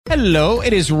Hello,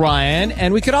 it is Ryan,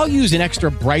 and we could all use an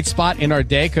extra bright spot in our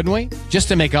day, couldn't we? Just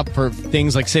to make up for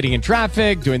things like sitting in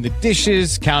traffic, doing the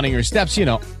dishes, counting your steps,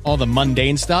 all the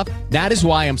mundane stuff. That is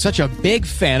why I'm such a big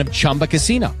fan of Chumba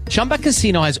Casino. Chumba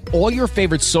Casino has all your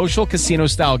favorite social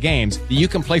casino-style games that you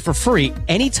can play for free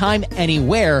anytime,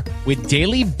 anywhere with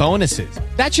daily bonuses.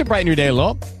 That should brighten your day a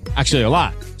little. Actually, a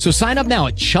lot. So sign up now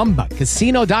at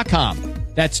ChumbaCasino.com.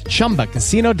 That's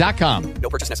ChumbaCasino.com. No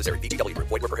purchase necessary. VGW Group.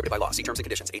 Void where prohibited by law. See terms and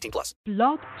conditions. 18+.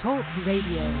 Blog Talk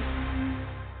Radio.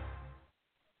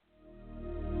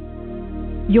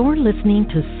 You're listening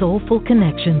to Soulful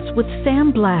Connections with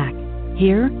Sam Black.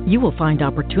 Here, you will find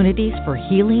opportunities for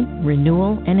healing,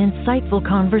 renewal, and insightful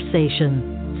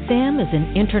conversation. Sam is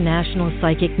an international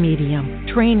psychic medium,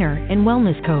 trainer, and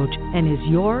wellness coach, and is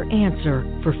your answer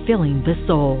for filling the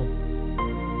soul.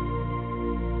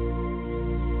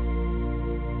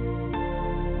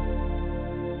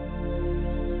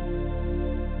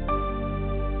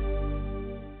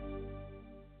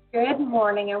 Good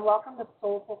morning and welcome to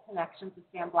Soulful Connections with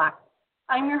Sam Black.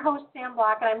 I'm your host, Sam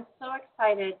Black, and I'm so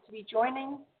excited to be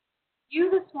joining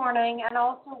you this morning and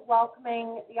also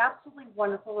welcoming the absolutely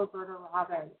wonderful Roberta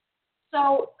Robbins.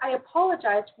 So I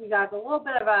apologize we got a little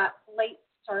bit of a late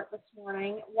start this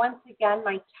morning. Once again,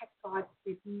 my tech gods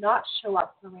did not show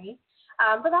up for me,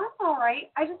 but that's all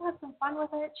right. I just had some fun with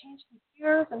it, changed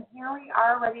computers, and here we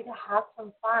are ready to have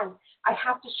some fun. I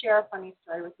have to share a funny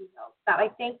story with you, though, that I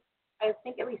think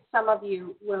at least some of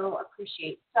you will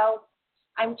appreciate. So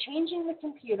I'm changing the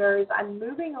computers. I'm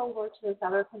moving over to this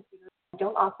other computer I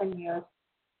don't often use.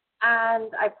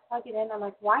 And I plug it in. I'm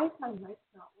like, why is my mic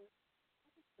not working?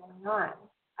 What is going on?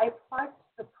 I plugged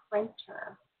the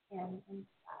printer in instead.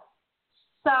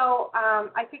 So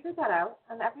I figured that out,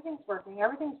 and everything's working.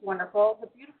 Everything's wonderful. The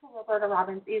beautiful Roberta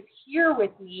Robbins is here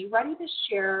with me, ready to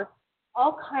share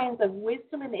all kinds of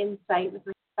wisdom and insight with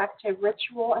respect to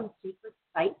ritual and sacred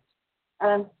sites. And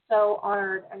I'm so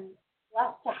honored and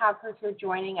blessed to have her here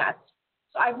joining us.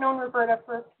 So I've known Roberta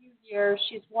for a few years.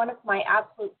 She's one of my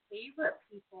absolute favorite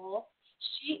people.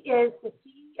 She is the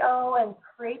CEO and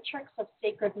creatrix of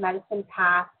Sacred Medicine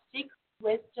Path, Sacred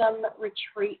Wisdom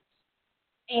Retreats,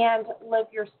 and Live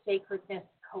Your Sacredness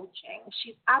Coaching.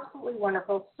 She's absolutely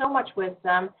wonderful, so much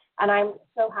wisdom, and I'm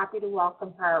so happy to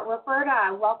welcome her.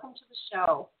 Roberta, welcome to the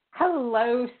show.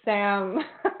 Hello, Sam.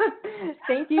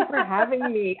 Thank you for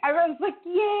having me. I was like,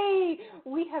 yay,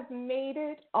 we have made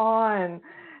it on.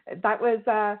 That was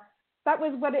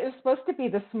what it was supposed to be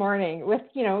this morning with,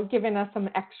 giving us some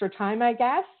extra time, I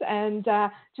guess, and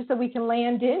just so we can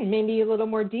land in maybe a little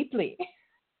more deeply.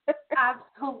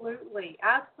 Absolutely.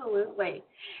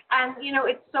 And,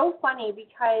 it's so funny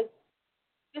because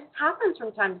this happens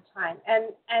from time to time,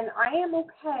 and I am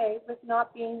okay with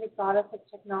not being the goddess of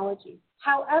technology.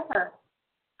 However,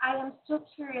 I am still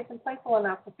curious and playful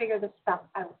enough to figure this stuff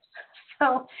out.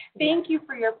 So thank you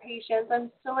for your patience.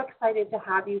 I'm so excited to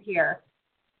have you here.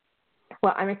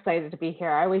 Well, I'm excited to be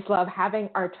here. I always love having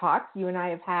our talks. You and I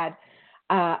have had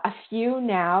a few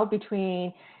now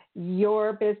between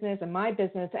your business and my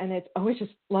business, and it's always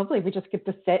just lovely. We just get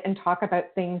to sit and talk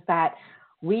about things that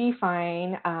we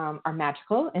find are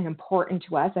magical and important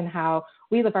to us and how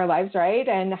we live our lives, right?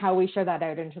 And how we share that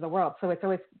out into the world. So it's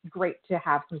always great to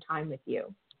have some time with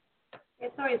you.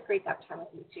 It's always great to have time with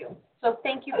you, too. So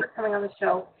thank you for coming on the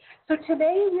show. So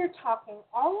today we're talking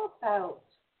all about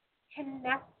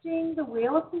connecting the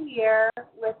Wheel of the Year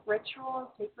with ritual and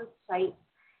sacred sites.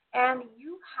 And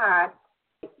you had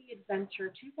the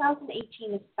adventure,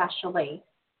 2018 especially,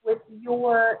 with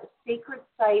your sacred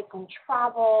sites and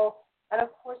travel. And, of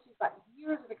course, you've got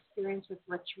years of experience with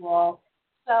ritual.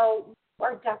 So you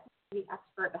are definitely the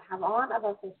expert to have on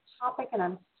about this topic, and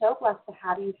I'm so blessed to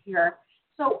have you here.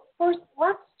 So first,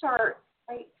 let's start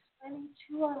by explaining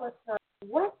to our listeners,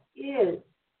 what is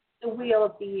the Wheel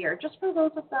of the Year, just for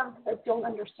those of them that don't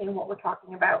understand what we're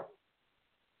talking about.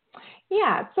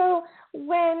 Yeah, so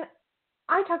when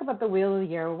I talk about the Wheel of the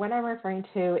Year, what I'm referring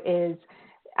to is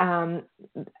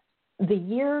the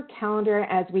year calendar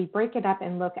as we break it up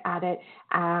and look at it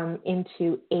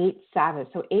into 8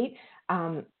 Sabbats, so 8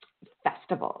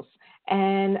 festivals.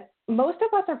 And most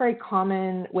of us are very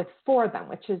common with 4 of them,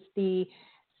 which is the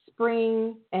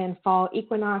spring and fall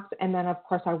equinox, and then, of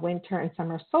course, our winter and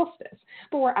summer solstice.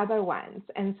 4 other ones.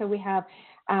 And so we have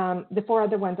the 4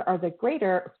 other ones are the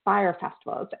greater fire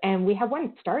festivals. And we have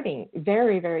one starting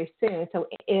very, very soon. So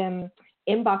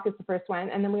Imbolc is the first one.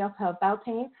 And then we also have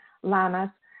Beltane,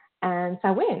 Lammas, and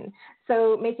Samhain.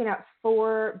 So making out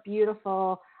 4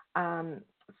 beautiful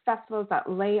festivals that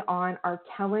lay on our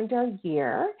calendar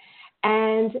year.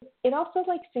 And it also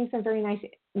sings some very nice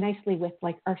nicely with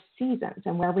like our seasons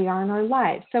and where we are in our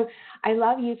lives. So I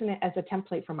love using it as a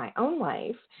template for my own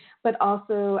life, but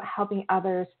also helping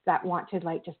others that want to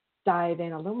like just dive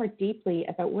in a little more deeply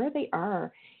about where they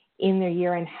are in their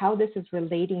year and how this is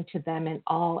relating to them in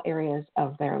all areas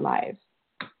of their lives.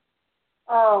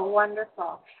 Oh,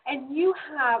 wonderful. And you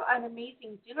have an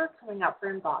amazing dinner coming up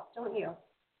for Inbox, don't you?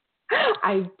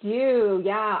 I do,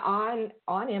 yeah. On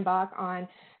Inbox on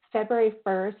February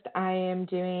 1st, I am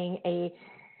doing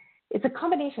it's a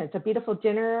combination. It's a beautiful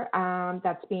dinner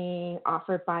that's being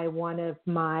offered by one of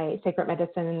my Sacred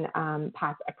Medicine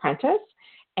Path apprentice.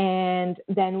 And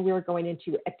then we're going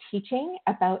into a teaching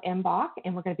about Mbok,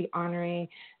 and we're going to be honoring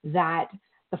that,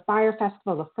 the Fire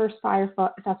Festival, the first Fire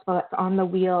Festival that's on the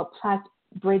wheel, plus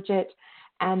Bridget.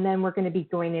 And then we're going to be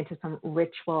going into some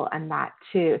ritual and that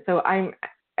too. So I'm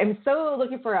so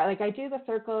looking for, like, I do the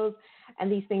circles and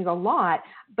these things a lot,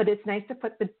 but it's nice to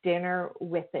put the dinner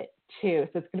with it too.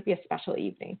 So it's going to be a special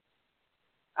evening.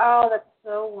 Oh, that's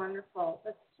so wonderful.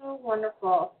 That's so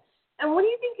wonderful. And what do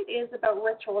you think it is about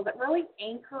rituals that really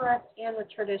anchor us in the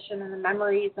tradition and the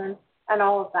memories and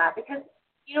all of that? Because,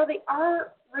 they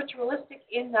are ritualistic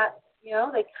in that,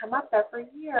 they come up every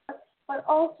year, but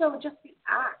also just the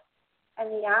act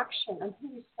and the action and who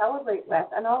you celebrate with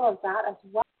and all of that as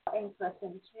well anchor us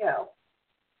in too.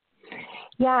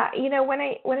 Yeah, when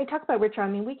I talk about ritual, I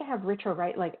mean, we can have ritual,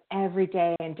 right, like every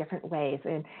day in different ways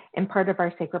and part of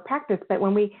our sacred practice. But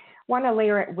when we want to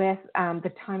layer it with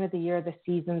the time of the year, the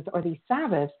seasons, or these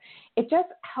Sabbats, it just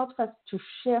helps us to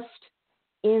shift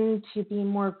into being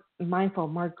more mindful,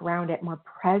 more grounded, more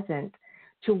present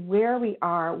to where we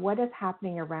are, what is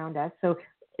happening around us. So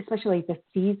especially the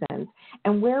seasons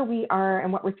and where we are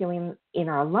and what we're feeling in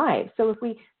our lives. So if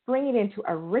we bring it into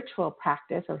a ritual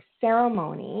practice or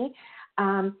ceremony,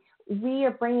 we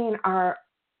are bringing our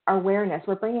awareness.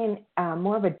 We're bringing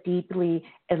more of a deeply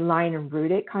aligned and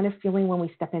rooted kind of feeling when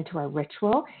we step into a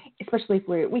ritual, especially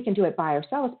if we can do it by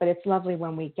ourselves, but it's lovely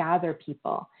when we gather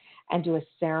people and do a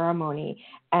ceremony.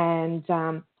 And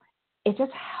it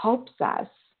just helps us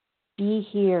be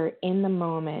here in the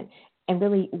moment and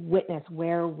really witness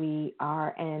where we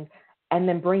are and then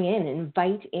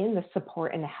invite in the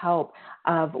support and help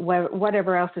of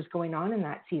whatever else is going on in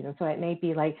that season. So it may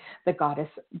be like the goddess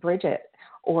Bridget,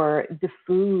 or the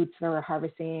foods that we're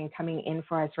harvesting and coming in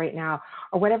for us right now,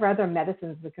 or whatever other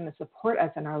medicines are going to support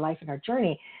us in our life and our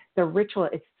journey. The ritual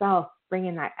itself,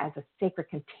 bringing that as a sacred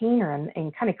container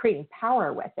and kind of creating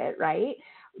power with it, right,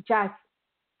 just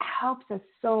helps us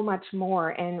so much more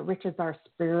and enriches our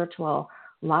spiritual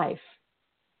life.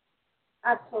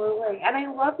 Absolutely. And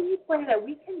I love that you pointed out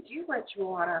we can do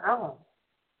ritual on our own.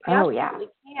 We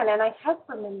absolutely can. And I have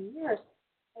for many years.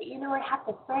 But, I have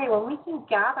to say, when we can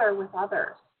gather with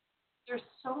others, there's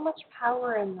so much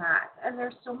power in that. And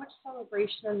there's so much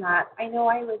celebration in that. I know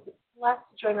I was blessed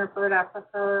to join Roberta for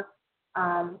her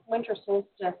winter solstice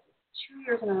 2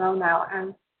 years in a row now.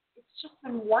 And it's just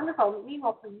been wonderful.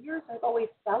 Meanwhile, for years, I've always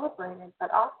celebrated,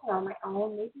 but often on my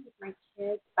own, maybe with my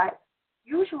kids, but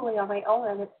usually on my own,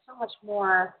 and it's so much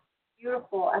more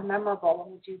beautiful and memorable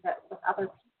when we do that with other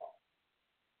people.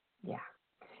 Yeah.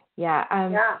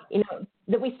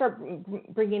 That we start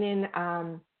bringing in,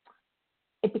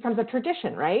 it becomes a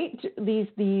tradition, right?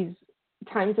 These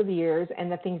times of the years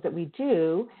and the things that we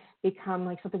do become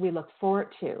like something we look forward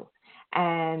to,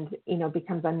 and,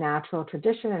 becomes a natural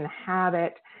tradition and a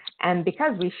habit. And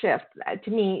because we shift,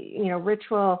 to me,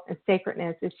 ritual and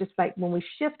sacredness is just like when we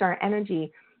shift our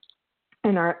energy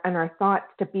and our thoughts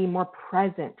to be more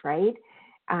present, right,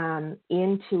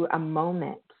 into a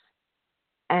moment.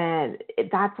 And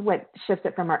that's what shifts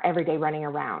it from our everyday running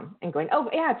around and going, oh,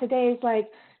 yeah, today's like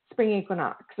spring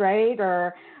equinox, right,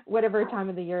 or whatever time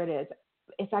of the year it is.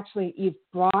 It's actually, you've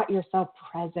brought yourself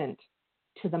present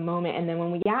to the moment. And then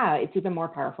it's even more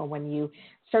powerful when you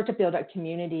start to build a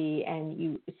community and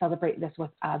you celebrate this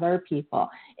with other people.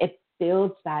 It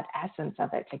builds that essence of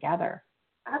it together.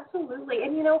 Absolutely.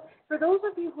 And, for those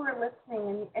of you who are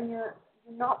listening and you're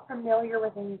not familiar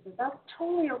with any of this, that's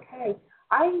totally okay.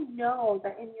 I know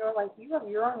that in your life, you have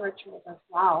your own rituals as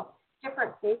well.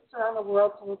 Different states around the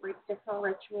world celebrate different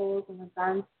rituals and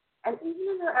events. And even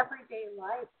in their everyday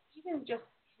life, even just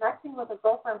connecting with a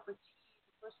girlfriend for tea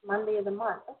the first Monday of the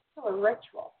month, that's still a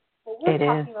ritual. Well, we're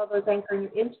talking about those anchoring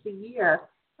into the year.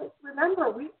 But remember,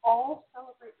 we all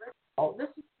celebrate rituals. This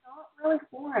is not really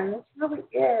foreign. This really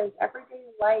is everyday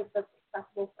life that's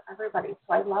accessible for everybody.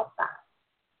 So I love that.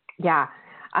 Yeah.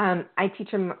 I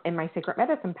teach them in my Sacred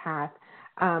Medicine Path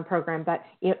program that,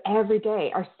 every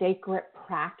day our sacred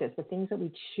practice, the things that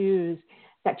we choose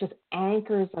that just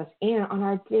anchors us in on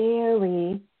our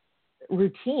daily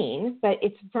routine, but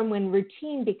it's from when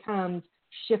routine becomes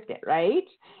shifted, right,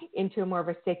 into more of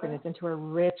a sacredness, into a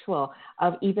ritual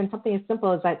of even something as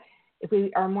simple as that. If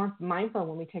we are more mindful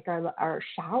when we take our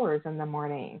showers in the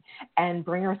morning and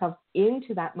bring ourselves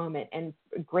into that moment and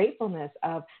gratefulness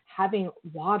of having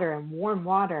water and warm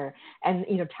water and,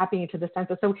 tapping into the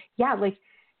senses. So yeah, like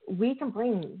we can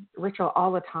bring ritual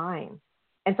all the time.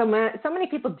 And so many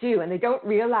people do, and they don't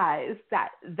realize that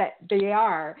they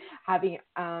are having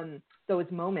those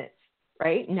moments,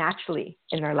 right, naturally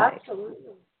in their life.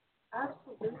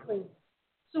 Absolutely.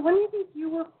 So when do you think you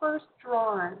were first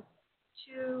drawn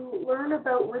to learn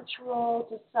about ritual,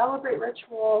 to celebrate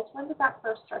rituals? When did that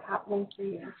first start happening for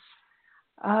you?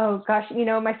 Oh, gosh.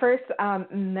 My first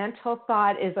mental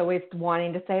thought is always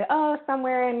wanting to say,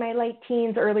 somewhere in my late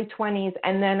teens, early 20s.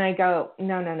 And then I go,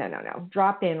 no.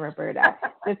 Drop in, Roberta.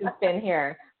 This has been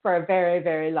here for a very,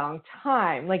 very long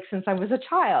time, like since I was a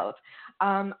child.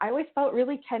 I always felt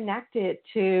really connected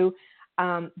to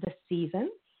the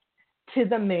seasons, to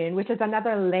the moon, which is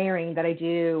another layering that I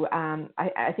do.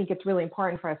 I think it's really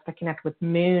important for us to connect with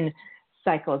moon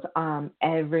cycles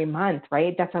every month,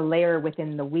 right? That's a layer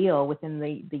within the wheel, within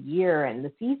the year and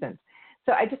the seasons.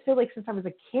 So I just feel like since I was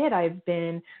a kid, I've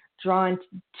been drawn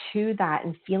to that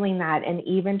and feeling that, and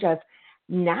even just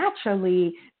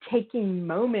naturally taking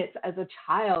moments as a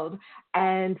child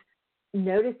and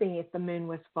noticing if the moon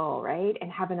was full, right?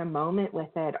 And having a moment with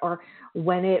it, or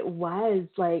when it was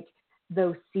like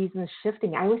those seasons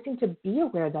shifting. I always seem to be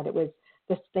aware that it was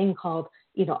this thing called,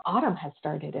 autumn has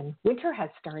started and winter has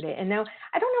started. And now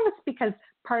I don't know if it's because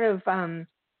part of,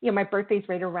 my birthday's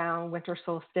right around winter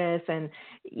solstice, and,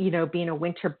 being a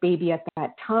winter baby at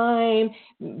that time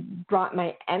brought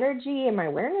my energy and my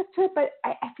awareness to it. But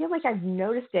I feel like I've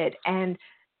noticed it, and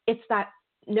it's that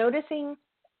noticing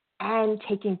and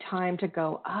taking time to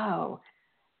go,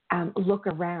 look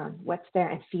around, what's there,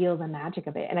 and feel the magic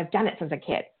of it. And I've done it since a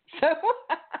kid. So,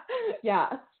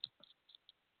 yeah.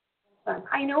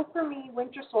 I know for me,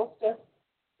 winter solstice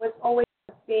was always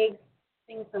a big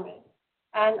thing for me.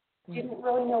 And I didn't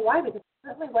really know why, because it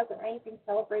certainly wasn't anything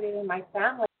celebrated in my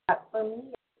family. But for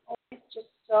me, it's always just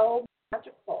so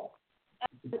magical.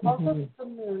 And also the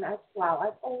moon as well.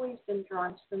 I've always been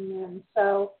drawn to the moon.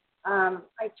 So I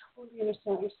totally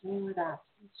understand what you're saying where that's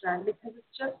concerned, because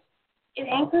it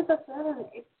anchors us in, and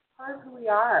it's part of who we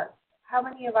are. How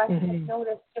many of us have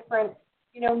noticed different,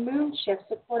 moon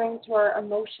shifts according to our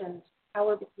emotions, how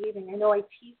we're behaving? I know I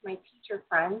tease my teacher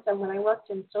friends, and when I worked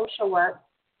in social work,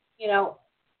 it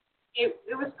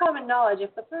was common knowledge.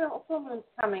 If the full moon's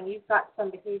coming, you've got some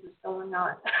behaviors going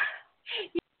on.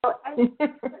 And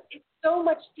it's so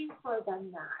much deeper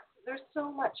than that. There's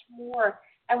so much more.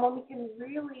 And when we can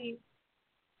really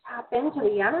tap into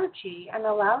the energy and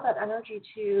allow that energy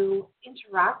to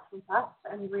interact with us,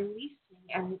 and releasing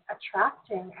and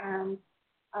attracting and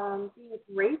being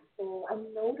grateful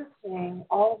and noticing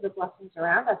all of the blessings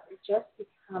around us, it just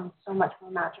becomes so much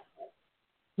more magical.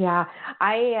 Yeah,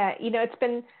 it's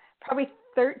been probably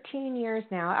 13 years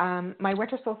now. My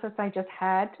winter solstice I just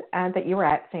had that you were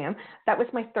at, Sam, that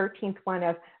was my 13th one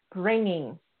of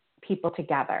bringing people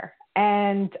together.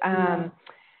 And I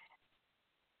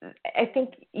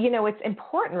think, it's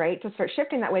important, right, to start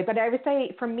shifting that way. But I would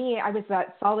say for me, I was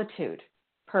that solitude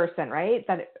person, right,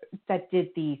 that did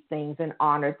these things and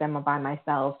honored them by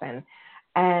myself. And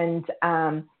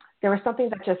there was something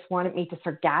that just wanted me to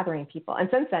start gathering people. And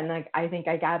since then, I think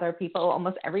I gather people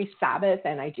almost every Sabbath,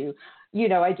 and I do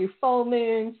full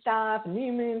moon stuff,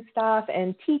 new moon stuff,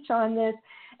 and teach on this.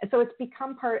 And so it's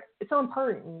become it's so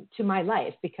important to my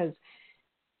life, because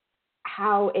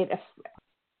how it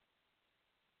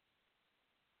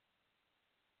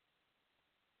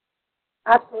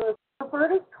Absolutely.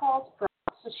 Roberta's called for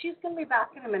us, so she's going to be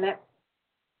back in a minute.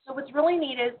 So what's really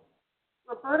neat is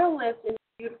Roberta lives in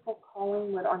beautiful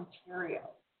Collingwood,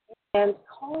 Ontario. And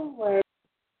Collingwood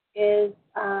is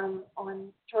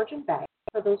on Georgian Bay,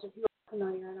 for those of you who are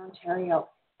familiar in Ontario.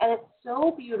 And it's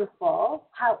so beautiful.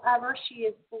 However, she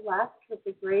is blessed with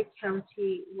the Grey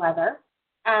County weather.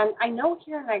 And I know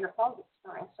here in Niagara Falls it's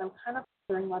snowing, so I'm kind of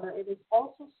wondering whether it is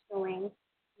also snowing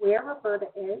where Roberta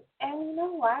is. And you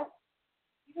know what?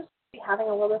 You just be having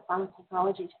a little bit of fun with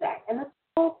technology today. And it's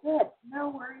all good. No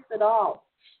worries at all.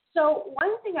 So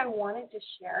one thing I wanted to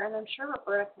share, and I'm sure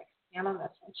Roberta can expand on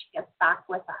this when she gets back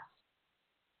with us.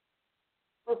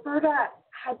 Roberta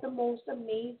had the most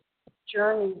amazing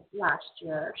journey last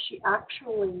year. She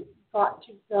actually got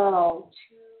to go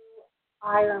to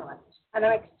Ireland. And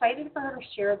I'm excited for her to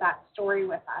share that story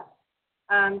with us,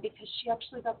 because she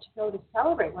actually got to go to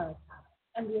celebrate Women's Sabbath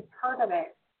and be a part of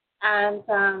it. And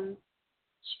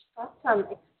she's got some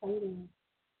exciting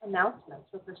announcements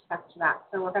with respect to that.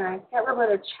 So we're going to get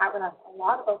Roberta to chat with us a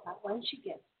lot about that when she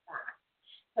gets back,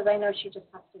 because I know she just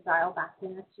has to dial back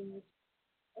in as soon as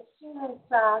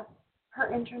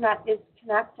her internet is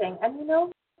connecting. And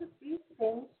these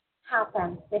things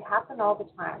happen. They happen all the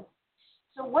time.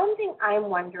 So one thing I'm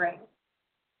wondering,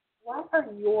 what are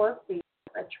your favorite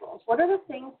rituals? What are the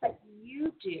things that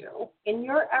you do in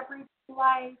your everyday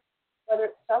life, whether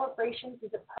it's celebrations,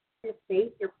 is it part of your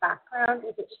faith, your background,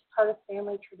 is it just part of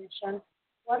family tradition?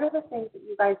 What are the things that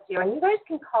you guys do? And you guys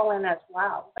can call in as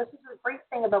well. This is a great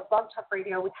thing about Blog Talk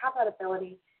Radio. We have that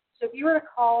ability. So if you were to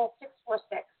call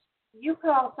 646, you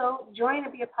could also join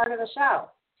and be a part of the show.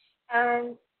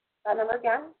 And that number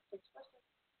again,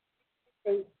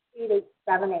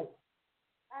 646-8878.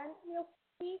 And,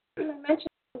 I mentioned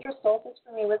winter solstice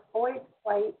for me was always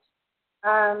quite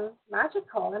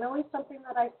magical and always something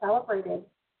that I celebrated.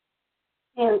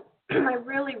 And I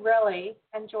really, really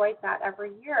enjoyed that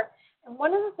every year. And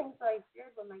one of the things that I did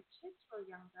when my kids were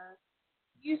younger,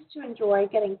 used to enjoy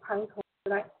getting pine cones.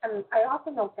 And I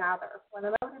often will gather. When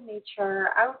I'm out in nature,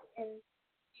 out in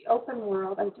the open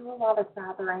world, I do a lot of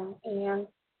gathering. And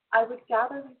I would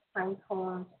gather these pine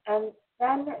cones. And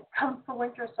then come for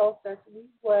winter solstice, we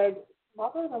would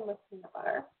smother them with peanut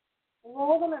butter,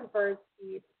 roll them in bird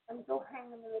seed, and go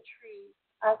hang them in the trees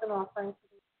as an offering to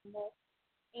the animals.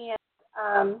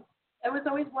 And it was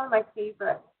always one of my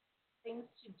favorite things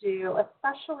to do,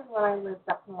 especially when I lived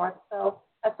up north. So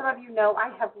as some of you know, I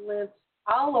have lived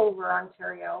all over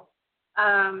Ontario,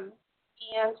 and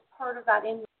part of that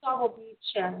in Sauble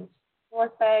Beach and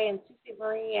North Bay and Sault Ste.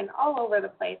 Marie and all over the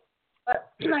place.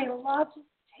 But I loved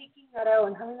taking that out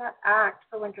and having that act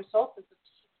for winter solstice of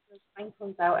taking those pine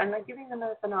cones out and giving them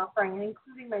as an offering and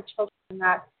including my children in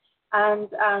that. And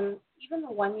even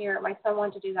the one year, my son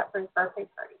wanted to do that for his birthday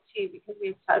party too, because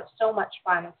we had so much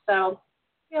fun. So,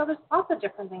 there's lots of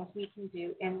different things we can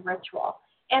do in ritual.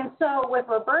 And so with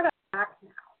Roberta back now,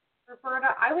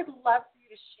 Roberta, I would love for you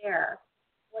to share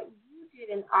what you did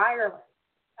in Ireland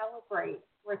to celebrate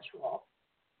ritual.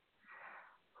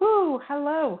 Ooh,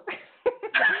 hello.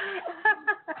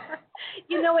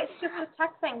 It's just a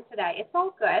tech thing today. It's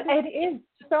all good. It is.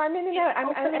 So I'm in and out.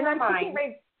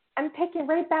 I'm picking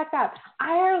right back up.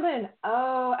 Ireland.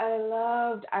 Oh, I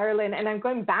loved Ireland. And I'm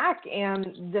going back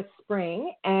this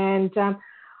spring. And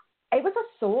it was a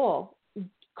soul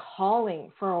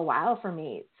calling for a while for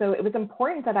me. So it was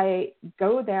important that I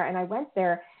go there. And I went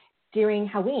there during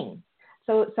Halloween.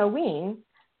 So Halloween,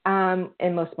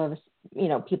 and most of us,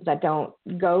 people that don't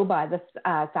go by the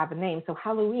Sabbath name. So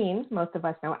Halloween, most of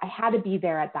us know, I had to be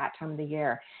there at that time of the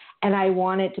year. And I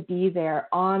wanted to be there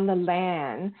on the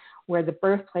land where the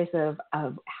birthplace of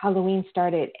Halloween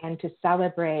started, and to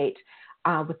celebrate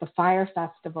with the fire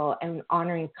festival and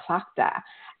honoring Clachta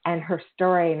and her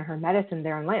story and her medicine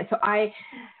there on land. So I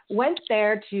went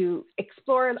there to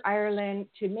explore Ireland,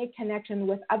 to make connection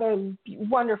with other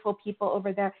wonderful people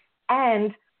over there.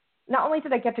 And not only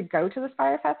did I get to go to this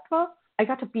fire festival, I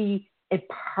got to be a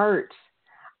part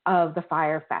of the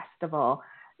fire festival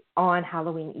on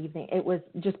Halloween evening. It was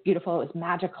just beautiful. It was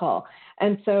magical.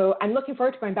 And so I'm looking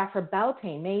forward to going back for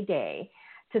Beltane, May Day,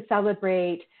 to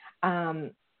celebrate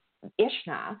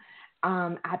Ishna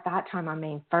at that time on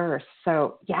May 1st.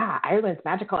 So yeah, Ireland's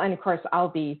magical. And of course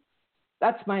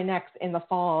that's my next in the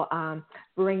fall,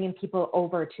 bringing people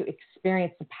over to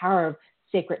experience the power of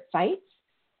sacred sites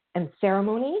and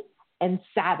ceremony and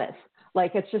Sabbath.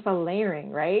 Like, it's just a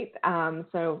layering, right?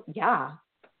 So yeah.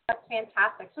 That's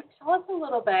fantastic. So tell us a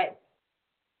little bit,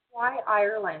 why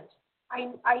Ireland? I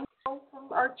know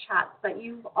from our chats that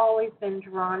you've always been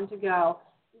drawn to go.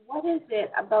 What is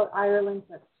it about Ireland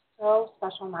that's so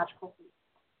special and magical for you?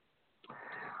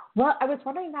 Well, I was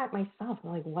wondering that myself.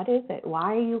 Like, what is it?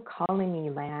 Why are you calling me,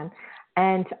 Lan?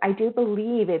 And I do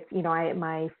believe it's,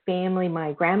 my family,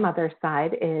 my grandmother's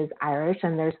side is Irish,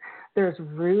 and there's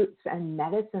roots and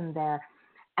medicine there.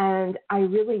 And I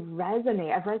really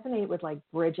resonate. I've resonated with like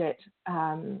Bridget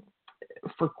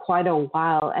for quite a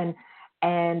while,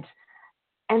 and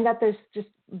that there's just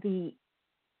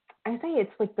I say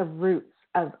it's like the roots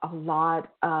of a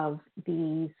lot of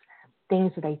these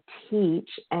things that I teach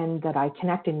and that I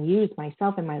connect and use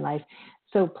myself in my life.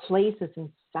 So places and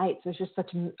sites, there's just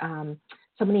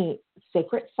so many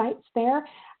sacred sites there.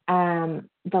 The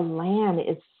land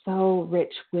is so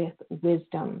rich with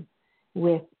wisdom,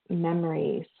 with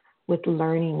memories, with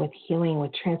learning, with healing,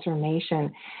 with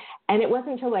transformation. And it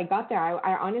wasn't until I got there,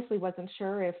 I honestly wasn't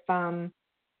sure if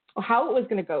how it was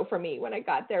going to go for me when I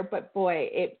got there. But boy,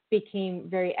 it became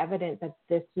very evident that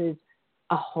this is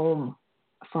a home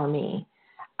for me.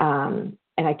 And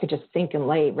I could just sink and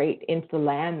lay right into the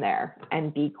land there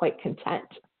and be quite content.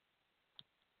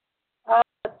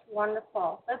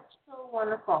 wonderful. That's so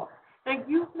wonderful. Now,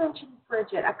 you've mentioned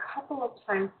Bridget a couple of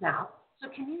times now. So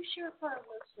can you share for our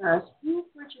listeners who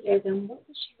Bridget is and what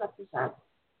does she represent?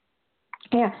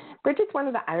 Yeah, Bridget's one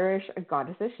of the Irish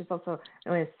goddesses. She's also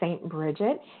known as Saint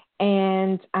Bridget,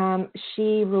 and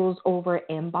she rules over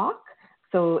Imbolc.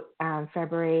 So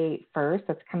February 1st,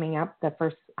 that's coming up, the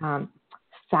first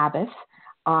Sabbath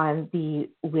on the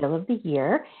Wheel of the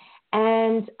Year.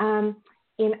 And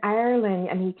in Ireland,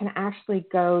 I mean, you can actually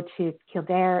go to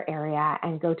Kildare area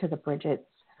and go to the Bridget's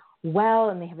well,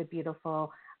 and they have a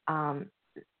beautiful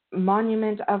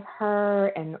monument of her,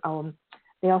 and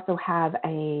they also have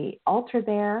a altar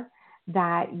there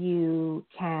that you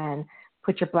can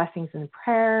put your blessings and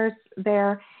prayers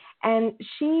there. And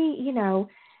she, you know,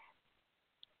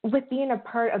 with being a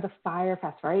part of the Fire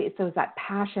Festival, right? So it's that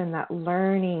passion, that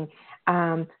learning,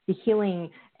 the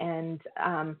healing and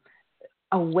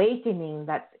awakening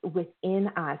that's within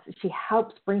us. She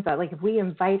helps bring that. Like if we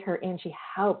invite her in, she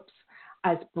helps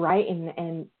us brighten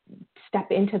and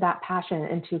step into that passion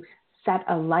and to set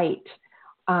alight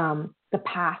the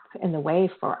path and the way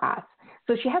for us.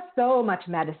 So she has so much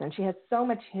medicine. She has so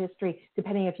much history,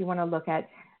 depending if you want to look at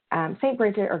Saint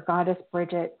Bridget or Goddess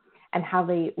Bridget and how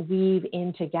they weave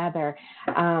in together.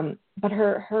 But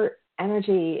her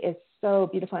energy is so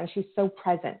beautiful, and she's so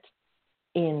present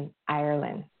in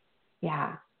Ireland.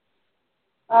 Yeah.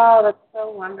 Oh, that's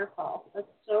so wonderful. That's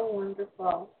so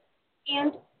wonderful.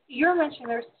 And you're mentioning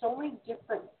there's so many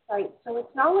different sites, so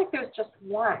it's not like there's just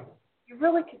one. You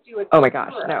really could do a oh my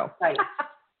gosh, no. site.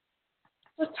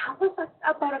 So tell us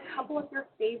about a couple of your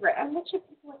favorite, and what should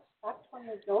people expect when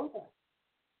they go there?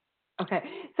 Okay,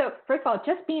 so first of all,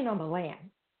 just being on the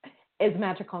land is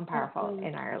magical and powerful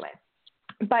in Ireland.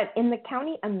 But in the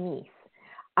county of Meath,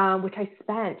 which I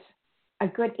spent a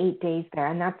good 8 days there,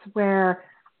 and that's where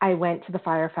I went to the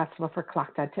Fire Festival for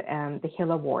Clachta to the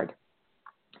Hill Award.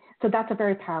 So that's a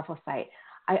very powerful site.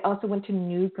 I also went to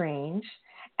Newgrange,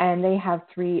 and they have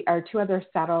two other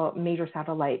major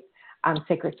satellite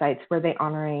sacred sites where they're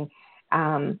honoring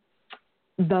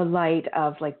the light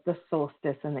of like the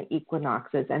solstice and the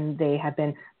equinoxes, and they have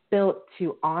been built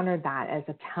to honor that as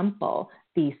a temple,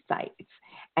 these sites.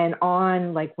 And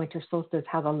on like winter solstice,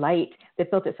 how they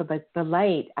built it so that the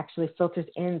light actually filters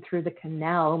in through the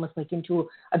canal, almost like into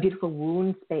a beautiful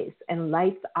wound space, and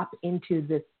lights up into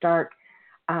this dark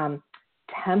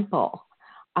temple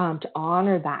to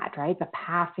honor that, right? The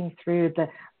passing through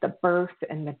the birth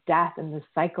and the death and the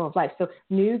cycle of life. So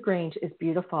Newgrange is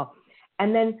beautiful.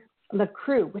 And then La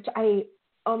Crue, which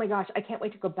oh my gosh, I can't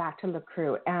wait to go back to La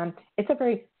Crue.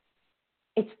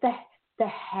 It's the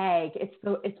hag.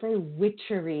 It's very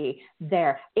witchery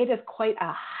there. It is quite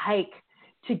a hike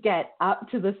to get up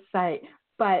to the site.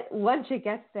 But once you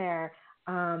get there,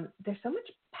 there's so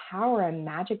much power and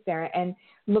magic there, and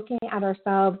looking at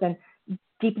ourselves and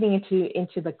deepening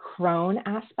into the crone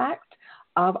aspect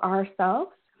of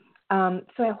ourselves. So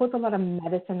it holds a lot of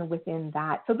medicine within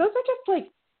that. So those are just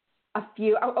like a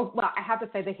few. Well, I have to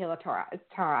say the Hill of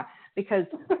Tara, because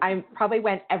I probably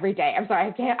went every day. I'm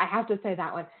sorry, I have to say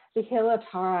that one. The Hill of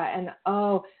Tara, and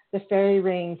the fairy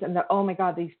rings, and oh my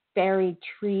God, these fairy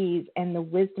trees, and the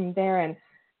wisdom there, and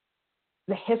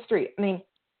the history. I mean,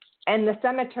 and the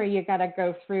cemetery you got to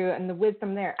go through, and the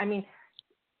wisdom there. I mean,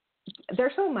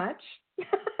 there's so much.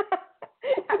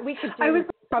 We could do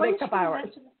probably a couple hours.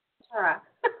 Tara,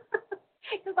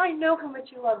 because I know how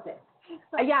much you loved it.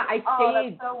 So, yeah, I stayed. Oh,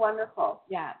 that's so wonderful.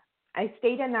 Yeah, I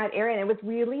stayed in that area, and it was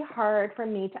really hard for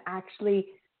me to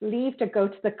actually leave to go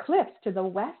to the cliffs to the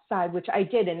west side, which I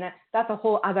did, and that's a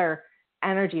whole other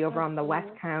energy over on the west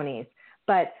counties.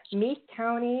 But Meath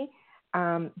County,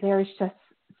 there's just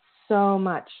so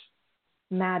much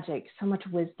magic, so much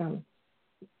wisdom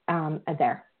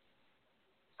there.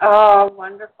 Oh,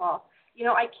 wonderful. You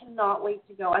know, I cannot wait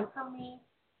to go. And for me,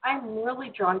 I'm really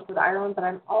drawn to go to Ireland, but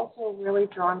I'm also really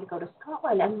drawn to go to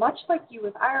Scotland. And much like you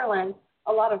with Ireland,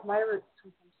 a lot of my roots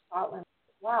come from Scotland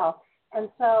as well. And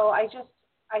so I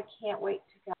can't wait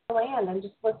to go to the land and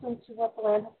just listen to what the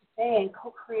land has to say and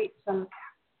co-create some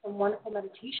wonderful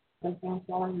meditations and things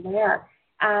while I'm there.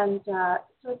 And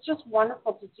so it's just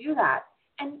wonderful to do that.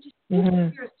 And just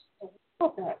here's just a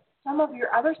little bit. Some of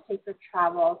your other sacred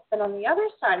travels, but on the other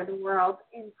side of the world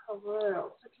in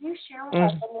Peru. So can you share with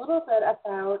us a little bit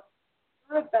about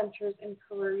your adventures in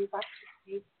Peru? You've actually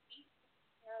stayed 8 weeks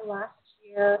there last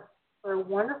year for a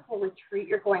wonderful retreat.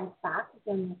 You're going back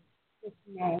again this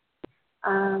May.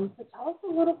 So tell us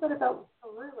a little bit about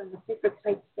Peru and the sacred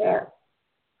sites there.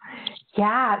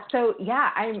 Yeah. So this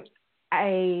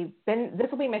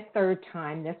will be my third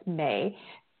time this May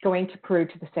going to Peru,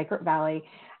 to the Sacred Valley.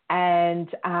 And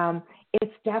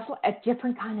it's definitely a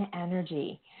different kind of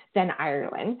energy than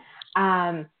Ireland.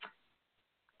 I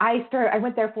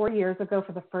went there 4 years ago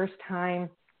for the first time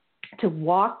to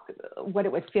walk what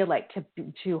it would feel like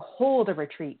to hold a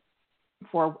retreat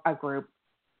for a group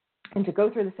and to go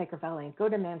through the Sacred Valley and go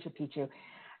to Machu Picchu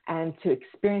and to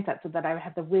experience that so that I would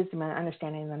have the wisdom and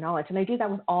understanding and the knowledge. And I do that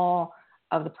with all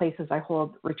of the places I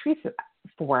hold retreats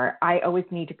for. I always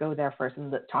need to go there first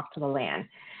and talk to the land.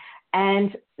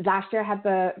 And last year I had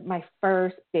my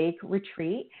first big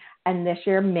retreat. And this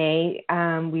year, May,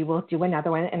 we will do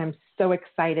another one. And I'm so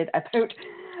excited about,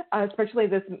 especially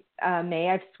this May,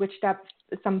 I've switched up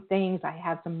some things. I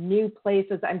have some new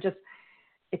places.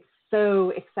 It's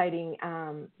so exciting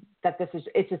that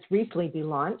it's just recently been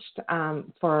launched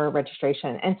for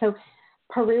registration. And so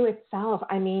Peru itself,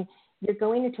 I mean, you're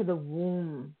going into the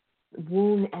womb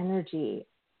energy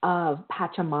of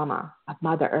Pachamama, of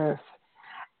Mother Earth.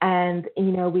 And,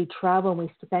 we travel and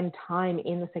we spend time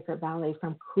in the Sacred Valley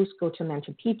from Cusco to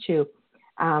Machu Picchu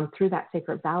through that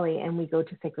Sacred Valley, and we go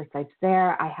to sacred sites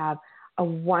there. I have a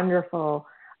wonderful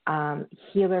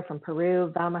healer from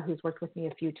Peru, Velma, who's worked with me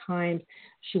a few times.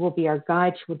 She will be our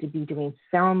guide. She will be doing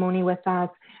ceremony with us.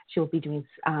 She will be doing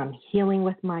healing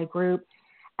with my group.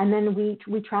 And then we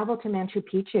travel to Machu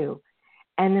Picchu,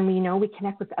 and then we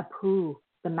connect with Apu,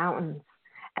 the mountains.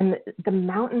 And the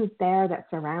mountains there that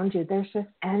surround you, there's just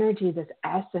energy, this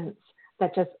essence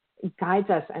that just guides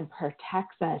us and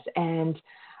protects us and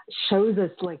shows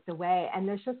us like the way. And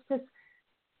there's just this,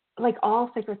 like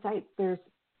all sacred sites, there's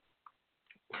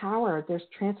power, there's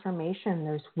transformation,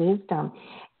 there's wisdom.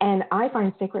 And I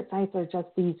find sacred sites are just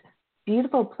these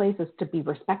beautiful places to be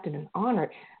respected and honored.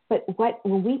 But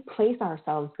when we place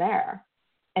ourselves there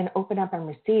and open up and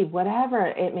receive whatever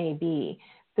it may be,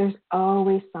 there's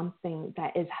always something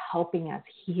that is helping us,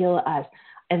 heal us,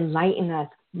 enlighten us,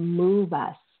 move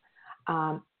us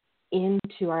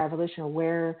into our evolution of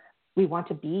where we want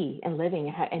to be and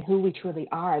living and who we truly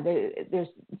are. There's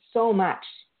so much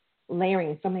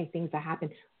layering, so many things that happen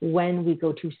when we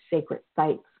go to sacred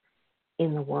sites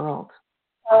in the world.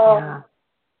 Oh, yeah.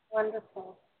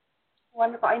 Wonderful.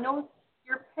 Wonderful. I know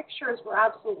your pictures were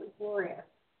absolutely glorious.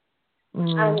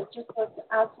 And it just looks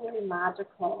absolutely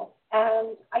magical.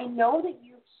 And I know that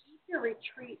you keep your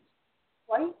retreats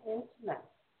quite intimate,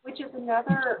 which is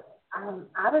another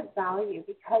added value,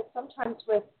 because sometimes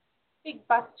with big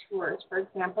bus tours, for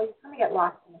example, you kind of get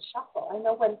lost in the shuffle. I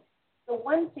know when the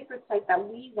one sacred site that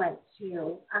we went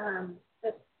to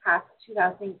this past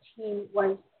 2018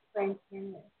 was Grand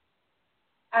Canyon.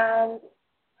 And it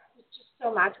was just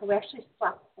so magical. We actually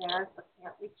slept there for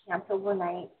camp. We camped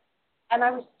overnight. And I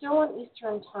was still on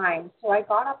Eastern time, so I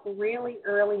got up really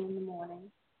early in the morning,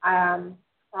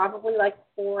 probably like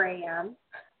 4 a.m.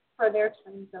 for their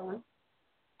time zone.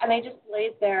 And I just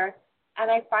laid there,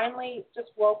 and I finally just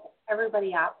woke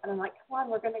everybody up. And I'm like, come on,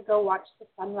 we're going to go watch the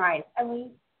sunrise. And we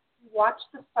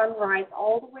watched the sunrise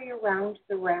all the way around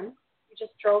the rim. We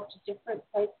just drove to different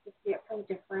sites to see it from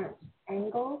different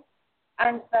angles.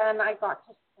 And then I got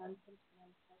to spend some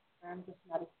time with them just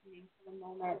meditating for the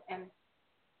moment. And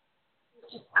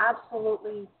just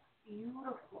absolutely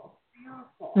beautiful.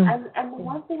 Mm-hmm. And the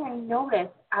one thing I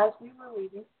noticed as we were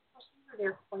leaving, of course we were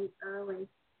there quite early,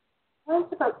 once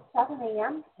about 7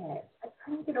 a.m. hit, I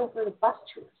couldn't get over the bus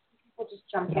tours. People just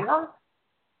jumping off,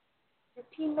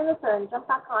 15 minutes and jump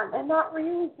back on, and not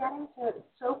really getting to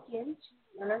soak into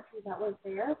the energy that was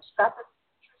there. Just got the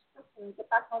pictures quickly and get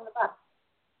back on the bus.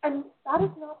 And that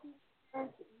is not the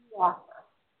experience that you offer.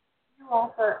 You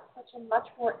offer such a much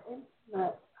more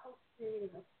intimate, co-creative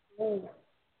experience.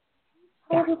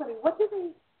 Tell everybody, what do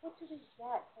they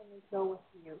get when they go with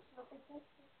you? So if they get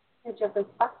the image of this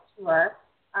bus tour,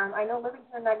 I know living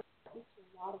here in Niagara, a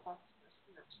lot of bus tours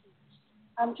here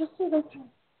too. Just so they can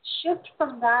shift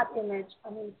from that image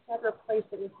and instead replace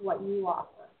it with what you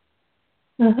offer.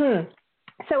 Mm-hmm.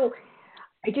 So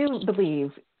I do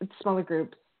believe smaller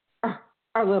groups are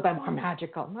a little bit more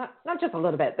magical. Not just a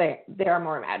little bit, they are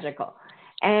more magical.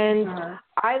 And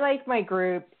I like my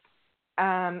groups,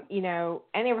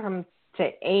 anywhere from to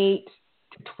 8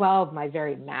 to 12, my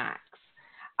very max.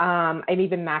 I'm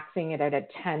even maxing it out at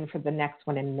 10 for the next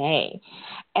one in May.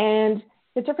 And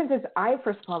the difference is I,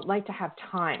 first of all, like to have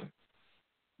time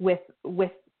with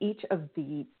each of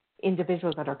the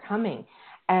individuals that are coming.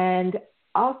 And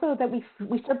also that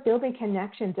we start building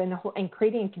connections and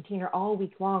creating a container all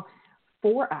week long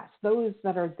for us, those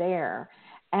that are there.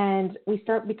 And we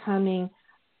start becoming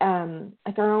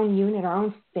like our own unit, our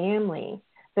own family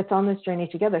that's on this journey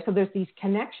together. So there's these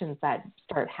connections that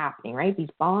start happening, right? These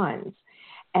bonds.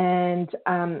 And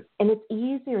it's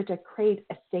easier to create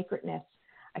a sacredness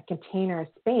a container, a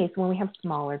space, when we have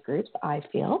smaller groups, I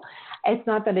feel. It's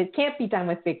not that it can't be done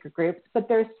with bigger groups, but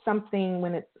there's something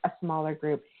when it's a smaller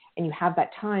group and you have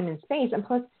that time and space, and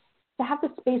plus to have the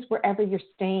space wherever you're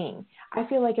staying. I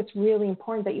feel like it's really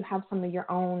important that you have some of your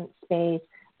own space,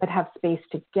 but have space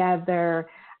together,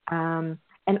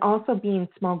 and also be in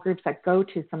small groups that go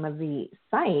to some of the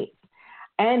sites.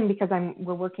 And because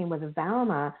we're working with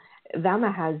Valma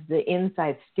has the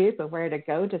inside scoop of where to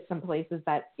go to some places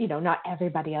that, not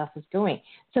everybody else is going.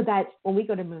 So that when we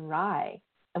go to Moonrai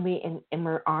and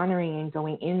we're honoring and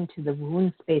going into the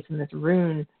rune space in this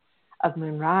rune of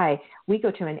Moonrai, we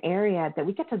go to an area that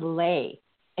we get to lay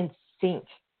and sink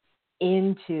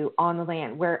into on the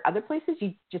land, where other places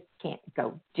you just can't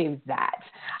go do that.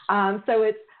 So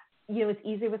it's, it's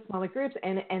easier with smaller groups,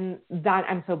 and that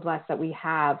I'm so blessed that we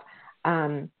have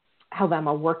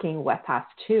Helvema working with us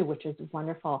too, which is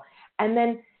wonderful. And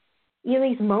then,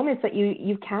 these moments that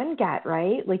you can get,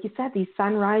 right? Like you said, these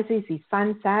sunrises, these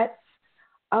sunsets,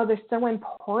 they're so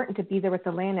important to be there with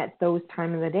the land at those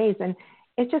time of the days. And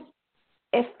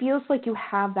it feels like you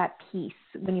have that peace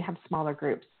when you have smaller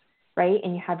groups, right?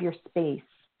 And you have your space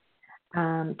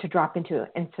to drop into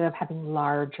instead of having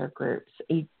larger groups.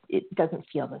 It doesn't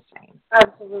feel the same.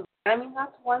 Absolutely. I mean,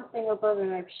 that's one thing Roberta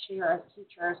and I share as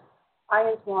teachers. I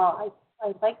as well. I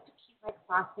like to keep my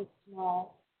classes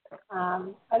small.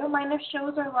 I don't mind if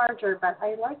shows are larger, but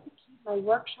I like to keep my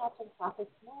workshops and classes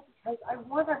small because I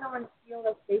want everyone to feel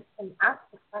that they can ask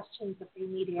the questions that they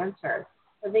need answered,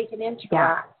 that they can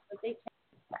interact, that they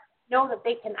can know that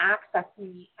they can access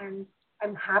me, and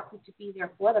I'm happy to be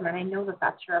there for them. And I know that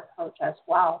that's your approach as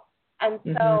well. And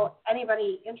so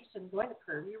anybody interested in going to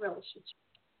Peru, you really should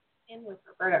check in with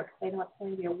Roberta, because I know it's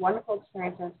going to be a wonderful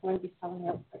experience, and it's going to be selling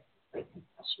out quickly.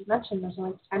 As she mentioned, there's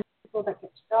only 10 people that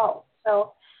get to go.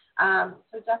 So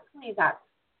definitely that's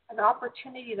an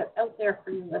opportunity that's out there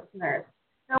for you listeners.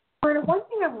 Now, Roberta, one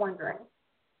thing I'm wondering,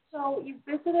 so you've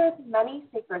visited many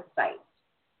sacred sites,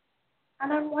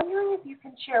 and I'm wondering if you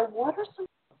can share what are some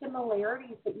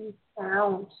similarities that you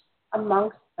found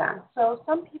amongst them. So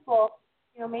some people,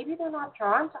 maybe they're not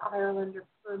drawn to Ireland,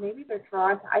 or maybe they're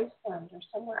drawn to Iceland or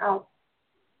somewhere else.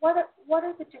 What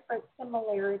are the different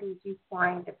similarities you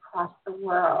find across the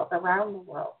world, around the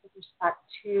world, with respect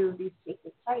to these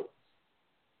sacred sites?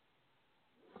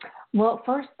 Well,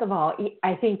 first of all,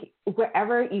 I think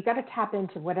wherever you got to tap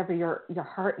into whatever your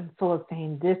heart and soul is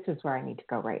saying, this is where I need to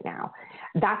go right now.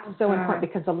 That's so important,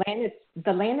 because the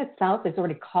land itself is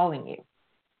already calling you.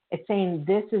 It's saying,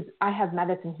 I have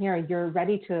medicine here. You're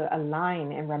ready to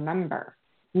align and remember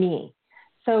me.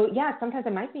 So yeah, sometimes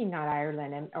it might be not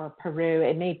Ireland or Peru.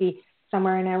 It may be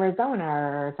somewhere in Arizona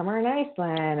or somewhere in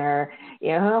Iceland or,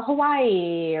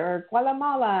 Hawaii or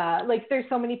Guatemala. Like, there's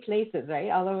so many places, right,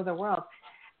 all over the world.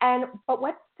 But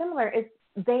what's similar is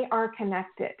they are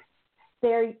connected.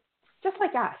 They're just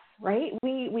like us, right?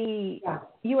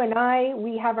 You and I,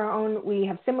 we have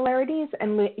similarities,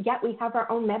 and yet we have our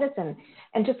own medicine.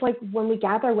 And just like when we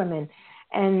gather women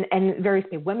and various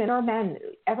women or men,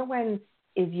 everyone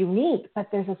is unique, but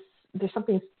there's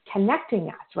something connecting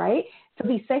us, right? So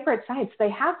these sacred sites, they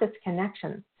have this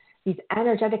connection, these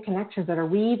energetic connections that are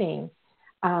weaving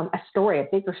a story, a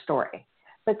bigger story.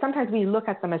 But sometimes we look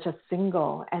at them as just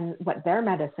single and what their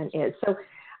medicine is. So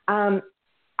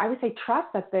I would say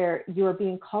trust that you're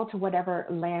being called to whatever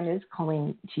land is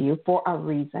calling to you for a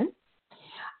reason.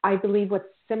 I believe what's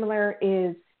similar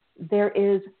is there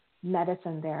is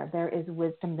medicine there. There is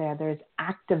wisdom there. There's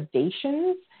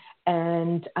activations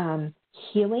and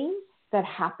healing that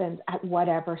happens at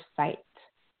whatever site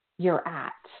you're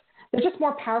at. They're just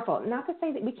more powerful. Not to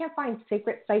say that we can't find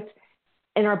sacred sites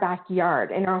in our backyard,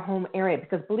 in our home area,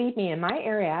 because believe me, in my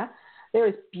area, there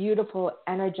is beautiful,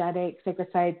 energetic sacred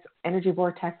sites, energy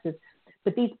vortexes,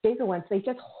 but these bigger ones, they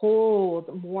just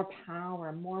hold more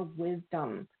power, more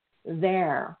wisdom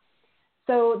there.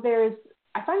 So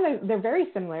I find that they're very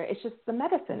similar. It's just the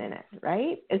medicine in it,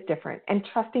 right, is different. And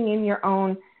trusting in your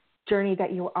own journey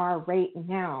that you are right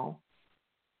now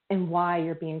and why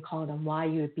you're being called and why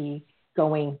you would be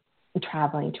going and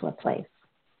traveling to a place.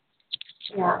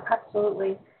 Yeah,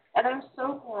 absolutely. And I'm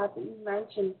so glad that you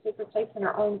mentioned sacred sites in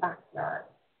our own backyard,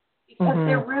 because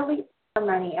there really are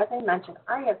many. As I mentioned,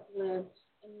 I have lived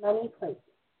in many places,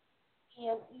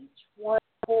 and each one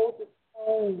holds its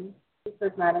own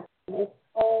sacred medicine, its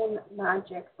own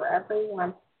magic for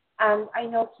everyone. And I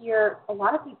know here a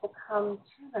lot of people come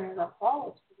to Niagara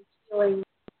Falls for the healing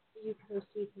that you can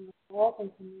receive from the falls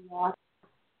and from the water.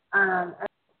 And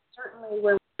certainly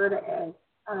where Roberta is,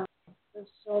 there's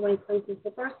so many places,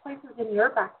 but there's places in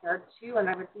your backyard too, and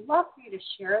I would love for you to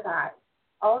share that.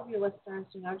 All of your listeners,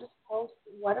 just post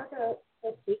what are the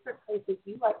the sacred places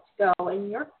you like to go in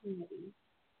your community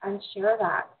and share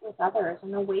that with others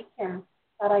and awaken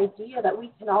that idea that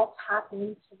we can all tap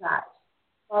into that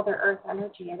Mother Earth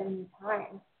energy at any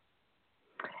time.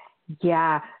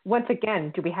 Yeah. Once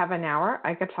again, do we have an hour?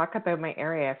 I could talk about my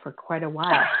area for quite a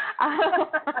while.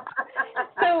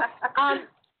 So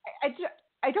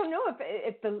I don't know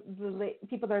if the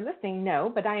people that are listening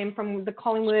know, but I am from the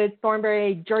Collingwood,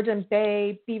 Thornbury, Georgian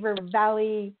Bay, Beaver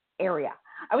Valley area.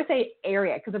 I would say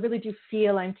area because I really do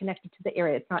feel I'm connected to the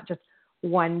area. It's not just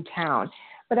one town.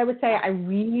 But I would say I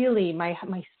really,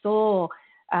 my soul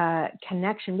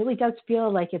connection really does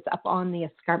feel like it's up on the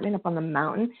escarpment, up on the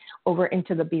mountain, over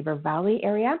into the Beaver Valley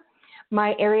area.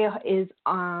 My area is,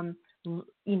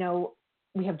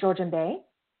 we have Georgian Bay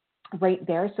right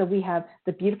there. So we have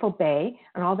the beautiful bay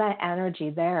and all that energy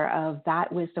there of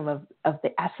that wisdom of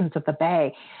the essence of the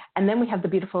bay. And then we have the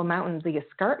beautiful mountains, the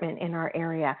escarpment in our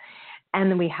area. And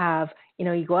then we have,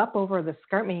 you go up over the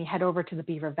escarpment, you head over to the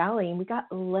Beaver Valley, and we got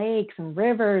lakes and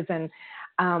rivers, and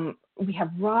we have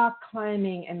rock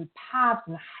climbing and paths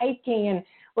and hiking, and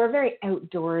we're a very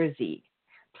outdoorsy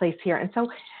place here. And so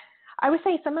I would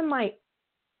say some of my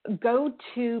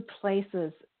go-to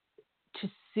places to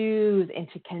soothe and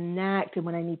to connect and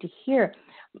when I need to hear,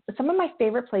 some of my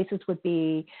favorite places would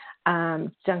be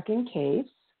Duncan Caves,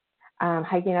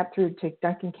 hiking up through to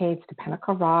Duncan Caves to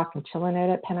Pinnacle Rock and chilling out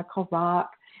at Pinnacle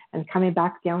Rock and coming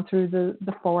back down through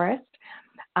the forest.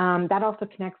 That also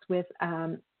connects with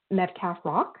Metcalf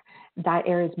Rock. That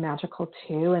area is magical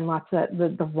too, and lots of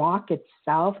the rock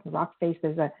itself, the rock face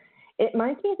it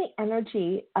reminds me of the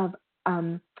energy of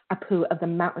Apu, of the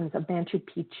mountains of Machu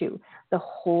Picchu, the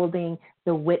holding,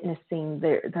 the witnessing,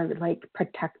 they're like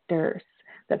protectors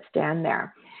that stand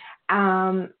there.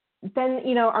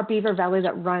 Then, our Beaver Valley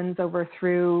that runs over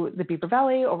through the Beaver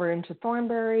Valley, over into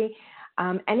Thornbury,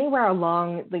 anywhere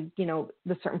along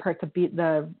the certain parts of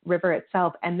the river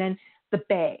itself, and then the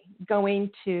bay,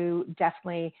 going to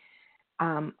definitely,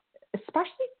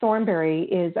 especially Thornbury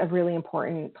is a really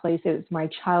important place. It was my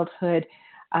childhood,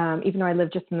 even though I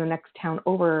live just in the next town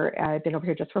over. I've been over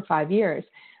here just for 5 years,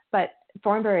 but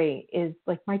Thornbury is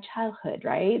like my childhood,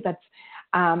 right? That's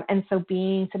and so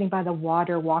sitting by the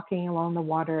water, walking along the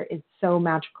water is so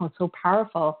magical and so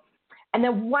powerful. And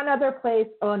then one other place,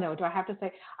 oh no, do I have to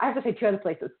say? I have to say two other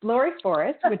places. Laurie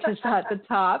Forest, which is at the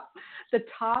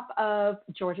top of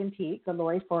Georgian Peak, the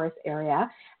Laurie Forest area,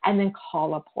 and then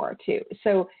Collapore too.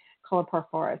 So Collapore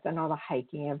Forest and all the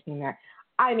hiking and everything there.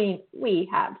 I mean, we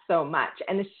have so much,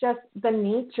 and it's just the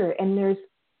nature, and there's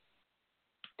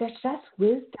just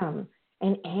wisdom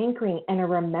and anchoring and a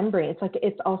remembering. It's like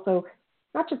it's also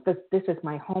not just this is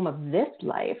my home of this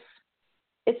life.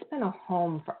 It's been a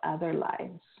home for other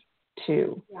lives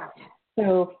too. Yeah.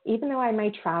 So even though I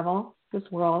may travel this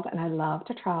world, and I love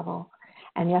to travel,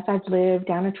 and yes, I've lived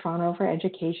down in Toronto for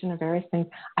education and various things,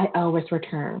 I always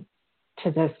return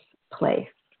to this place,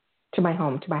 to my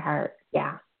home, to my heart.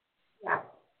 Yeah. Yeah,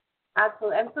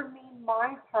 absolutely. And for me,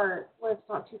 my heart lives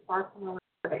not too far from where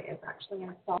Roberta is, actually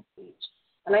in South Beach.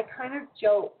 And I kind of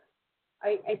joke.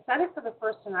 I said it for the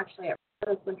first time actually at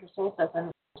Roberta's winter solstice,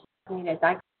 and I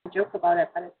kind of joke about it,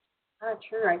 but it's kind of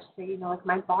true. I just say, like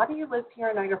my body lives here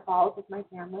in Niagara Falls with my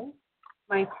family.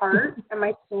 My heart and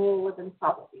my soul live in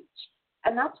South Beach.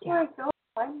 And that's where I go.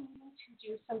 I need to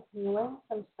do some healing,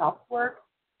 some self-work,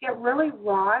 get really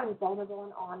raw and vulnerable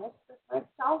and honest with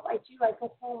myself. I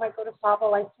go home, I go to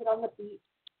Sabbat, I sit on the beach.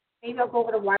 Maybe I'll go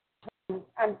over to Washington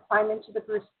and climb into the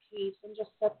Bruce Peace and just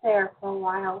sit there for a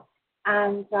while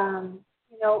and,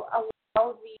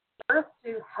 allow the earth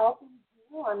to help me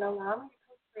heal and allow me to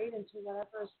co-create into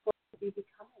whatever is going to be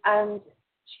becoming. And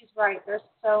she's right. There's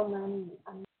so many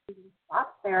amazing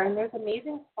spots there, and there's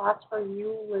amazing spots for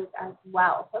you as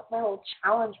well. So that's my little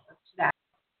challenge for today.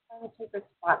 Find the sacred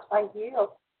spots by you.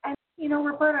 And,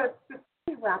 Roberta, before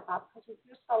we wrap up, because we've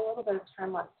just got a little bit of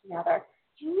time left together,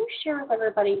 can you share with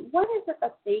everybody what is it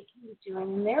that they can be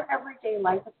doing in their everyday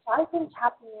life aside from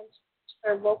tapping into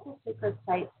their local sacred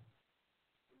sites?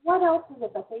 What else is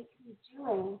it that they can be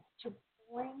doing to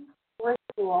bring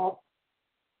ritual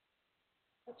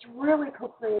that's really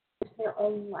co-creating into their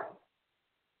own life?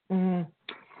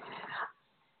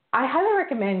 I highly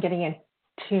recommend getting in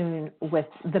tune with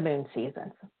the moon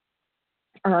seasons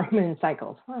or moon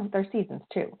cycles. Well, they're seasons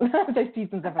too. They're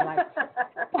seasons of our life.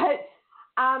 But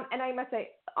and I must say,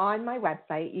 on my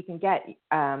website, you can get,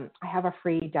 I have a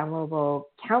free downloadable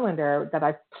calendar that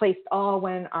I've placed all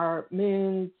when our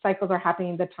moon cycles are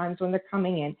happening, the times when they're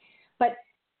coming in, but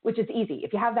which is easy.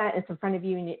 If you have that, it's in front of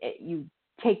you and you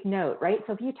take note, right?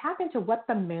 So if you tap into what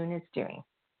the moon is doing,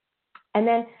 and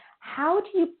then How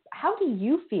do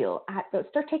you feel at those?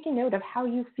 Start taking note of how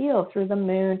you feel through the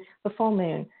moon, the full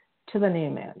moon to the new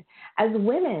moon. As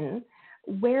women,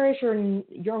 where is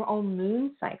your own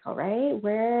moon cycle, right?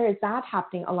 Where is that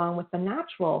happening along with the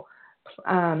natural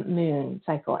moon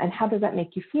cycle, and how does that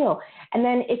make you feel? And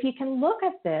then if you can look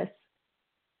at this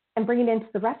and bring it into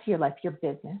the rest of your life, your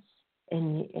business,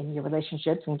 in your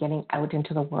relationships and getting out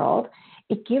into the world,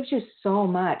 it gives you so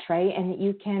much, right? And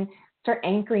you can start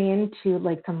anchoring into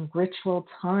like some ritual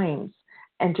times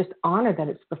and just honor that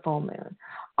it's the full moon,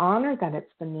 honor that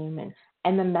it's the new moon,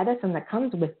 and the medicine that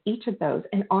comes with each of those,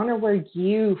 and honor where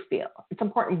you feel. It's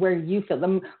important where you feel.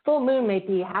 The full moon may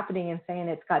be happening and saying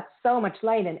it's got so much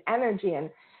light and energy and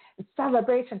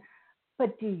celebration,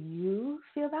 but do you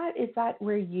feel that? Is that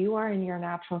where you are in your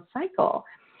natural cycle?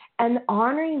 And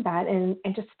honoring that and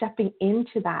just stepping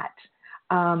into that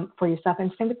for yourself.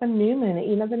 And same with the new moon.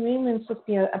 You know, the new moon is supposed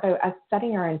to be about us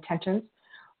setting our intentions.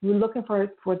 We're looking for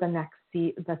the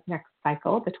next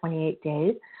cycle, the 28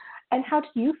 days. And how do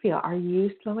you feel? Are you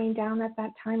slowing down at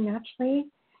that time naturally?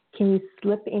 Can you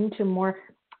slip into more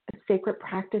sacred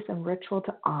practice and ritual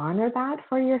to honor that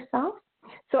for yourself?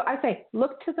 So I say,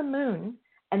 look to the moon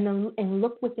and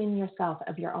look within yourself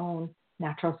of your own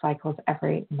natural cycles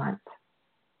every month.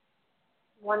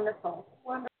 Wonderful.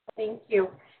 Wonderful. Thank you.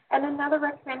 And another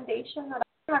recommendation that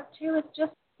I have too is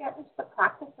just get into the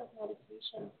practice of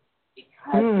meditation.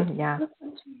 Because if you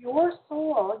listen to your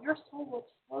soul will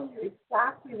tell you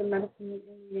exactly the medicine that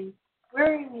you're needing,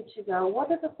 where you need to go, what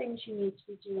are the things you need to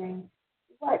be doing,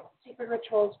 what sacred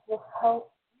rituals will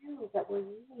help you that will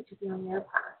lead to be on your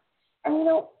path. And you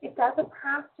know, it doesn't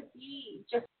have to be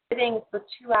just sitting for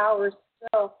 2 hours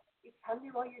still. It can be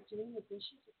while you're doing the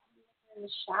dishes, it can be while you're in the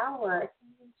shower, it can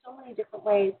be in so many different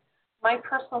ways. My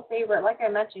personal favorite, like I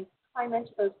mentioned, climb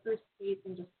into those spruce trees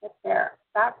and just sit there.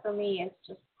 That for me is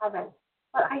just heaven.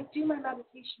 But I do my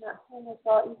meditation at home as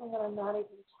well, even when I'm not able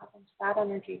to tap into that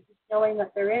energy, just knowing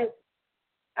that there is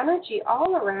energy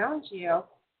all around you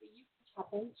that you can tap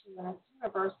into, and it's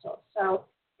universal. So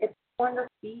it's wonderful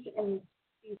to be in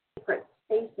these secret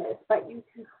spaces, but you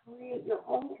can create your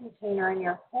own container in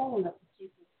your home that's a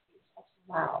secret space as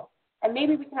well. And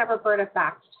maybe we can have Roberta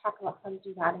back to talk about how to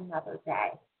do that another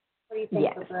day. What do you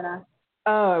think, Roberta?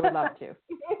 Oh, I would love to.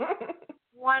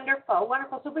 Wonderful,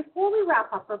 wonderful. So before we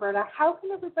wrap up, Roberta, how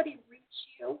can everybody reach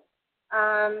you?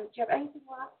 Do you have anything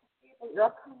left to say about your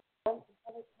upcoming events and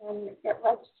how they can get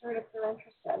registered if they're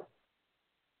interested?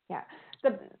 Yeah.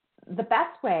 The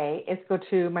best way is go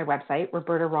to my website,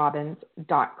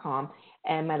 robertarobbins.com,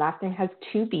 and my last name has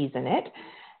 2 B's in it.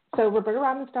 So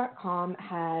robertarobbins.com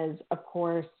has, of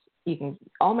course,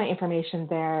 all my information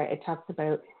there. It talks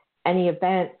about any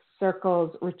events,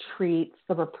 circles, retreats,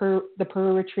 the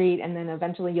Peru retreat, and then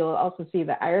eventually you'll also see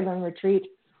the Ireland retreat.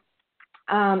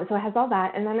 So it has all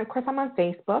that. And then, of course, I'm on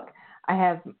Facebook. I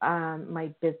have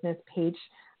my business page,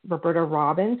 Roberta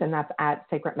Robbins, and that's at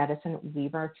Sacred Medicine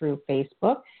Weaver through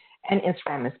Facebook. And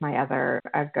Instagram is my other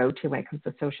go-to when it comes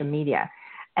to social media.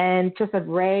 And just a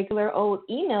regular old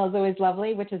email is always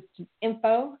lovely, which is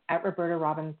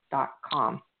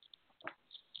info@robertarobbins.com.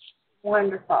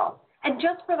 Wonderful. And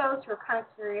just for those who are kind of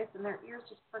curious and their ears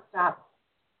just perked up,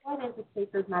 what is a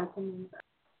Sacred Medicine Weaver?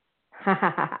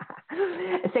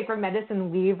 A Sacred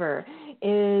Medicine Weaver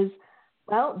is,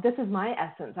 well, this is my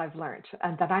essence I've learned,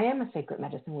 that I am a Sacred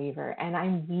Medicine Weaver, and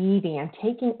I'm weaving, I'm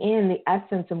taking in the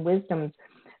essence and wisdoms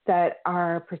that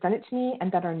are presented to me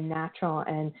and that are natural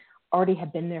and already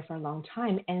have been there for a long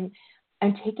time. And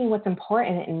I'm taking what's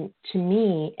important to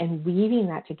me and weaving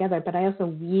that together, but I also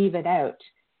weave it out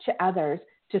to others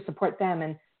to support them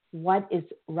and what is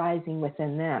rising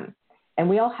within them. And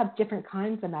we all have different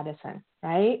kinds of medicine,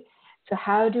 right? So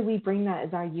how do we bring that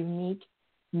as our unique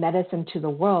medicine to the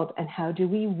world, and how do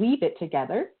we weave it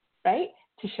together, right,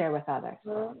 to share with others?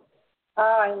 Oh,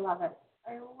 I love it.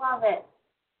 I love it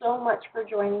so much for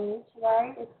joining me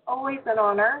today. It's always an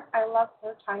honor. I love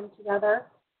our time together,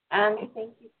 and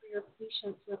thank you for your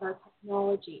patience with our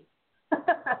technology.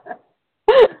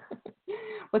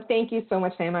 Well, thank you so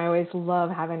much, Sam. I always love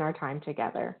having our time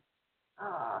together.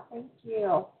 Thank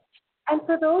you. And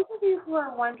for those of you who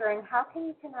are wondering, how can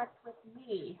you connect with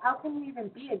me? How can you even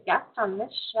be a guest on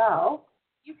this show?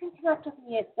 You can connect with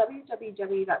me at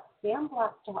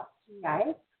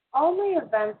www.samblack.ca. All my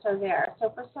events are there. So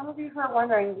for some of you who are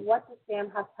wondering, what does Sam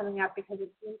have coming up? Because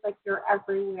it seems like you're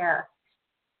everywhere.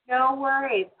 No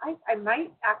worries. I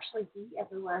might actually be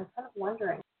everywhere. I'm kind of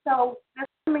wondering. So this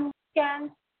coming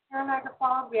weekend, here in Niagara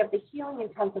Falls, we have the Healing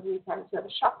Intensive Weekend. We have a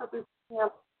Chakra Boot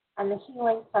Camp and the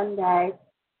Healing Sunday.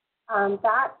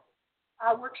 That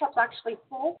workshop's actually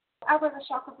full. However, the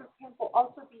Chakra Boot Camp will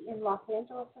also be in Los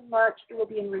Angeles in March. It will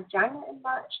be in Regina in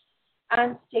March.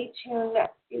 And stay tuned,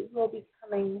 it will be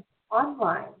coming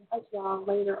online as well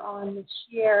later on this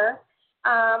year.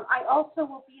 I also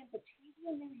will be in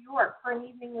Batavia, New York for an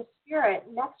evening with Spirit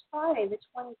next Friday, the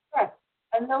 25th.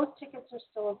 And those tickets are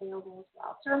still available as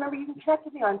well. So remember, you can connect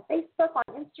with me on Facebook, on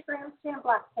Instagram, Sam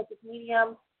Black Psychic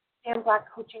Medium, Sam Black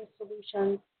Coaching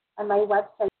Solutions, and my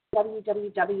website,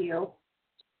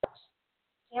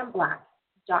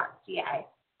 www.samblack.ca.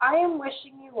 I am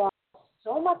wishing you all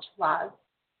so much love,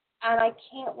 and I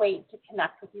can't wait to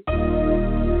connect with you.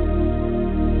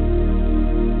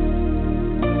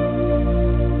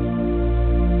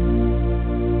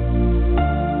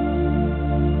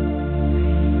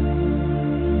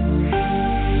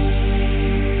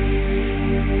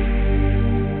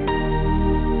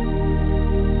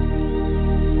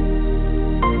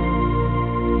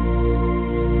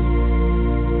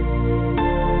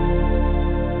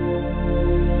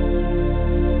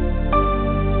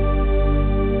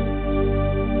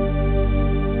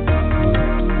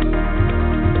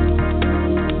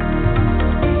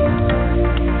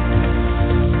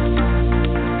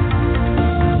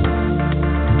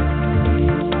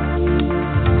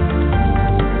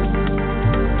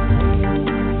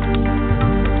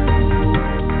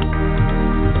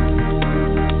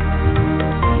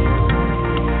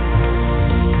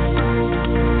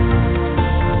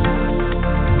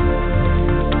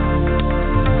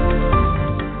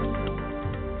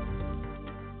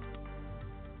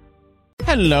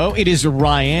 Hello, it is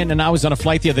Ryan, and I was on a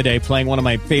flight the other day playing one of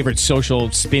my favorite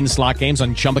social spin slot games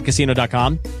on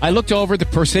ChumbaCasino.com. I looked over at the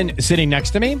person sitting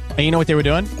next to me, and you know what they were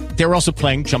doing? They were also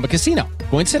playing Chumba Casino.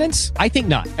 Coincidence? I think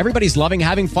not. Everybody's loving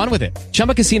having fun with it.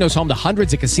 Chumba Casino is home to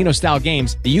hundreds of casino-style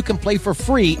games that you can play for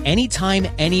free anytime,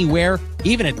 anywhere,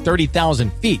 even at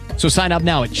 30,000 feet. So sign up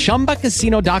now at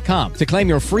ChumbaCasino.com to claim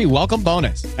your free welcome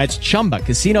bonus. That's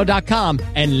ChumbaCasino.com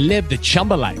and live the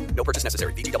Chumba life. No purchase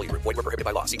necessary. VGW. Void where prohibited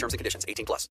by law. See terms and conditions. 18+.